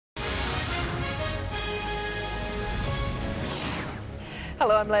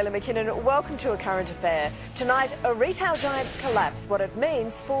Hello, I'm Layla McKinnon. Welcome to A Current Affair. Tonight, a retail giant's collapse, what it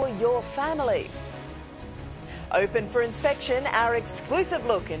means for your family. Open for inspection, our exclusive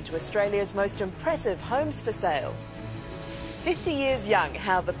look into Australia's most impressive homes for sale. 50 years young,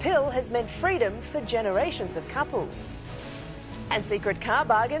 how the pill has meant freedom for generations of couples. And secret car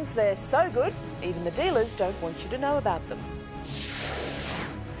bargains, they're so good, even the dealers don't want you to know about them.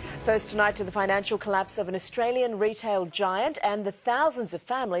 First tonight to the financial collapse of an Australian retail giant and the thousands of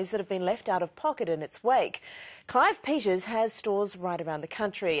families that have been left out of pocket in its wake. Clive Peeters has stores right around the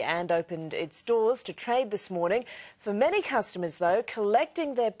country and opened its doors to trade this morning. For many customers, though,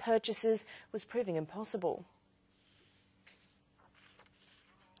 collecting their purchases was proving impossible.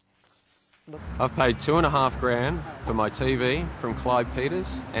 I've paid $2,500 for my TV from Clive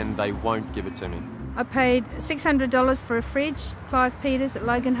Peeters and they won't give it to me. I paid $600 for a fridge, Clive Peeters at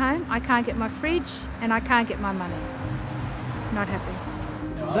Logan Home. I can't get my fridge and I can't get my money. Not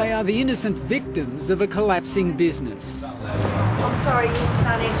happy. They are the innocent victims of a collapsing business. I'm sorry, you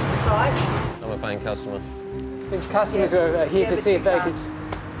can't enter the site. I'm a paying customer. These customers are here to see if they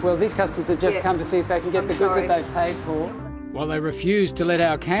can... Well, these customers have just come to see if they can get the goods that they've paid for. While they refused to let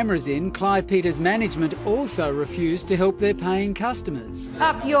our cameras in, Clive Peeters' management also refused to help their paying customers.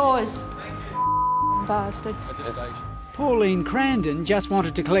 Up yours, bastards. Pauline Crandon just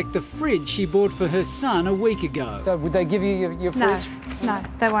wanted to collect the fridge she bought for her son a week ago. So would they give you your fridge? No,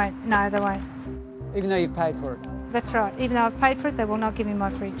 they won't. No, they won't. Even though you've paid for it? That's right. Even though I've paid for it, they will not give me my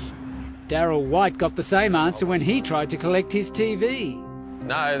fridge. Darryl White got the same answer when he tried to collect his TV.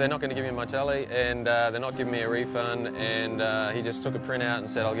 No, they're not going to give me my telly and they're not giving me a refund, and he just took a print out and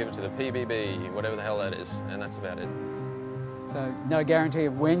said I'll give it to the PBB, whatever the hell that is, and that's about it. So no guarantee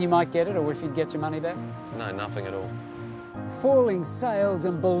of when you might get it or if you'd get your money back? No, nothing at all. Falling sales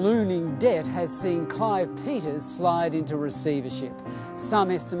and ballooning debt has seen Clive Peeters slide into receivership.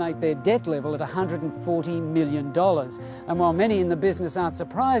 Some estimate their debt level at $140 million. And while many in the business aren't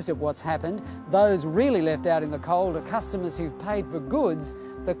surprised at what's happened, those really left out in the cold are customers who've paid for goods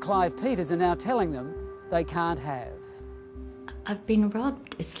that Clive Peeters are now telling them they can't have. I've been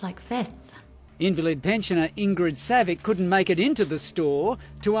robbed. It's like theft. Invalid pensioner Ingrid Savick couldn't make it into the store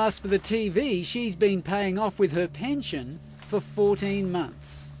to ask for the TV she's been paying off with her pension for 14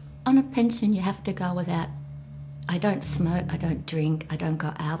 months. On a pension, you have to go without. I don't smoke, I don't drink, I don't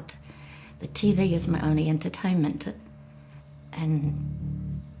go out. The TV is my only entertainment,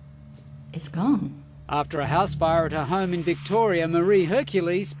 and it's gone. After a house fire at her home in Victoria, Marie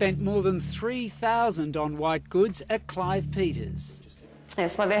Hercules spent more than $3,000 on white goods at Clive Peeters.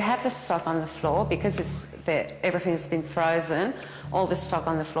 Yes, well, they have the stock on the floor because everything's been frozen. All the stock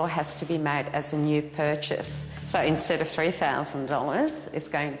on the floor has to be made as a new purchase. So instead of $3,000, it's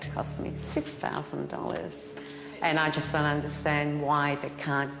going to cost me $6,000. And I just don't understand why they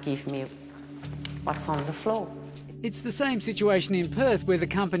can't give me what's on the floor. It's the same situation in Perth, where the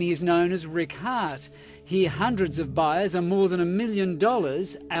company is known as Rick Hart. Here, hundreds of buyers are more than $1 million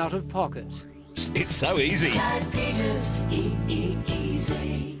out of pocket. It's so easy.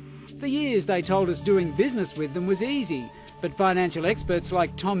 For years, they told us doing business with them was easy, but financial experts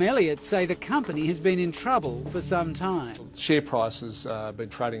like Tom Elliott say the company has been in trouble for some time. Share prices have been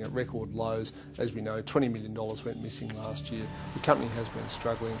trading at record lows. As we know, $20 million went missing last year. The company has been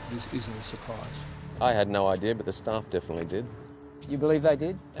struggling. This isn't a surprise. I had no idea, but the staff definitely did. You believe they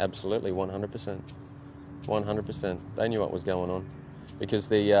did? Absolutely, 100%. 100%. They knew what was going on. Because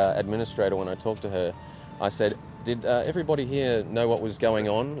the administrator, when I talked to her, I said, did everybody here know what was going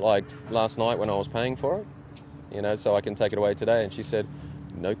on, like last night when I was paying for it? You know, so I can take it away today. And she said,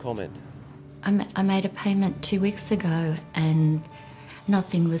 no comment. I made a payment 2 weeks ago and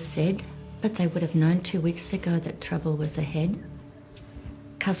nothing was said, but they would have known 2 weeks ago that trouble was ahead.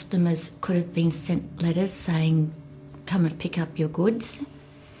 Customers could have been sent letters saying, come and pick up your goods,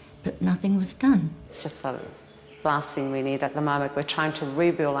 but nothing was done. It's just sort of last thing we need at the moment. We're trying to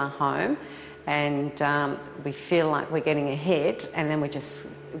rebuild our home and we feel like we're getting ahead and then we just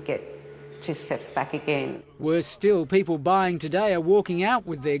get 2 steps back again. Worse still, people buying today are walking out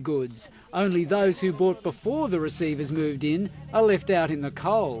with their goods. Only those who bought before the receivers moved in are left out in the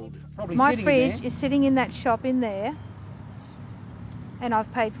cold. My fridge is sitting in that shop in there and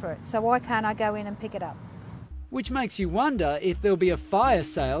I've paid for it, so why can't I go in and pick it up? Which makes you wonder if there'll be a fire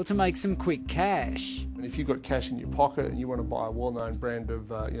sale to make some quick cash. And if you've got cash in your pocket and you want to buy a well-known brand of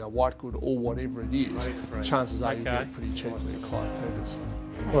white good or whatever it is, chances are you get it pretty cheaply at Clive Peeters.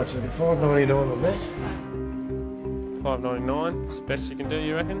 What's it, $5.99 on that? $5.99, it's the best you can do,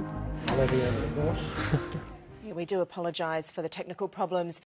 you reckon? Yeah, we do apologise for the technical problems.